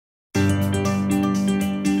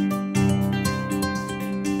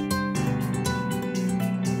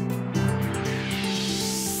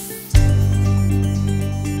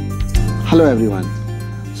Hello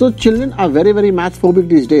everyone. So children are very math phobic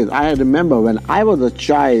these days. I remember when I was a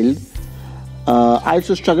child, I used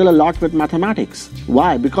to struggle a lot with mathematics.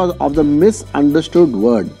 Why? Because of the misunderstood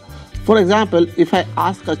word. For example, if I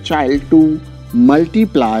ask a child to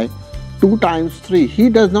multiply 2 times 3, he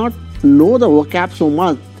does not know the vocab so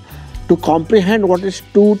much to comprehend what is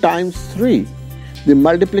 2 times 3. The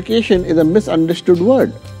multiplication is a misunderstood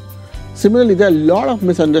word. Similarly, there are a lot of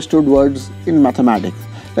misunderstood words in mathematics.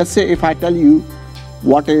 Let's say if I tell you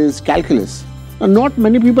what is calculus. Now, not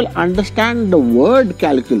many people understand the word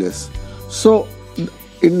calculus. So,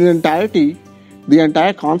 in entirety, the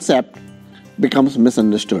entire concept becomes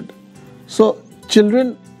misunderstood. So,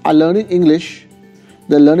 children are learning English,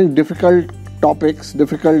 they're learning difficult topics,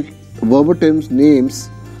 difficult verbatims, names,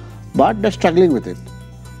 but they're struggling with it.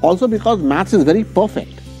 Also because maths is very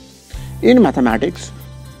perfect. In mathematics,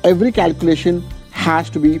 every calculation has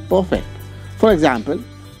to be perfect. For example,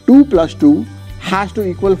 2 plus 2 has to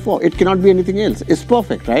equal 4. It cannot be anything else. It's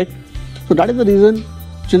perfect, right? So that is the reason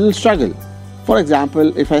children struggle. For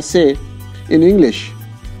example, if I say in English,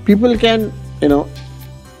 people can,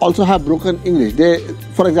 also have broken English.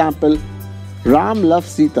 For example, Ram loves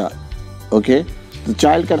Sita. Okay? The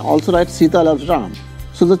child can also write Sita loves Ram.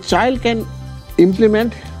 So the child can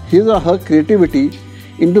implement his or her creativity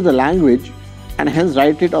into the language and hence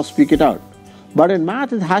write it or speak it out. But in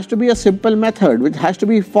math, it has to be a simple method which has to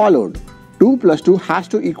be followed. 2 plus 2 has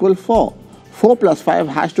to equal 4. 4 plus 5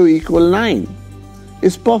 has to equal 9.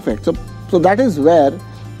 It's perfect. So that is where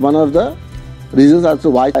one of the reasons as to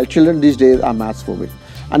why children these days are maths phobic.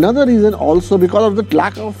 Another reason also because of the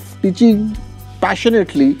lack of teaching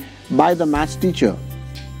passionately by the maths teacher.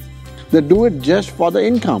 They do it just for the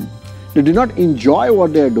income. They do not enjoy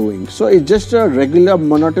what they are doing. So it's just a regular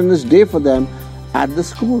monotonous day for them at the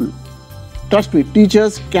school. Trust me,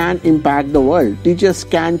 teachers can impact the world. Teachers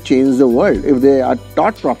can change the world if they are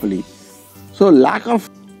taught properly. So lack of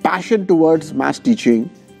passion towards maths teaching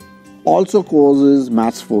also causes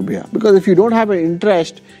maths phobia. Because if you don't have an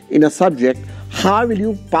interest in a subject, how will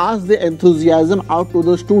you pass the enthusiasm out to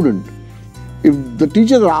the student? If the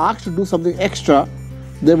teachers are asked to do something extra,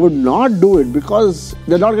 they would not do it because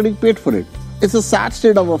they're not getting paid for it. It's a sad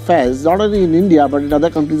state of affairs, not only in India but in other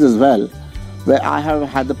countries as well, where I have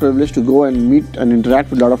had the privilege to go and meet and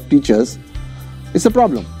interact with a lot of teachers. It's a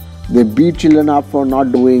problem. They beat children up for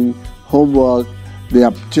not doing homework,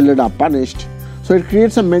 children are punished. So it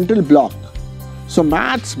creates a mental block. So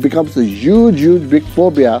maths becomes a huge big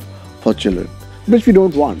phobia for children, which we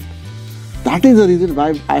don't want. That is the reason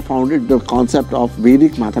why I founded the concept of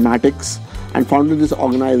Vedic mathematics and founded this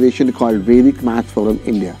organization called Vedic Maths Forum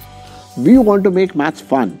India. We want to make maths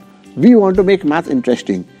fun. We want to make maths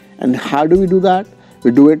interesting. And how do we do that?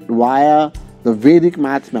 We do it via the Vedic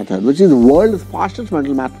maths method, which is the world's fastest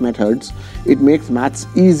mental math methods. It makes maths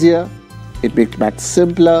easier, it makes maths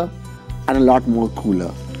simpler, and a lot more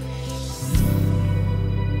cooler.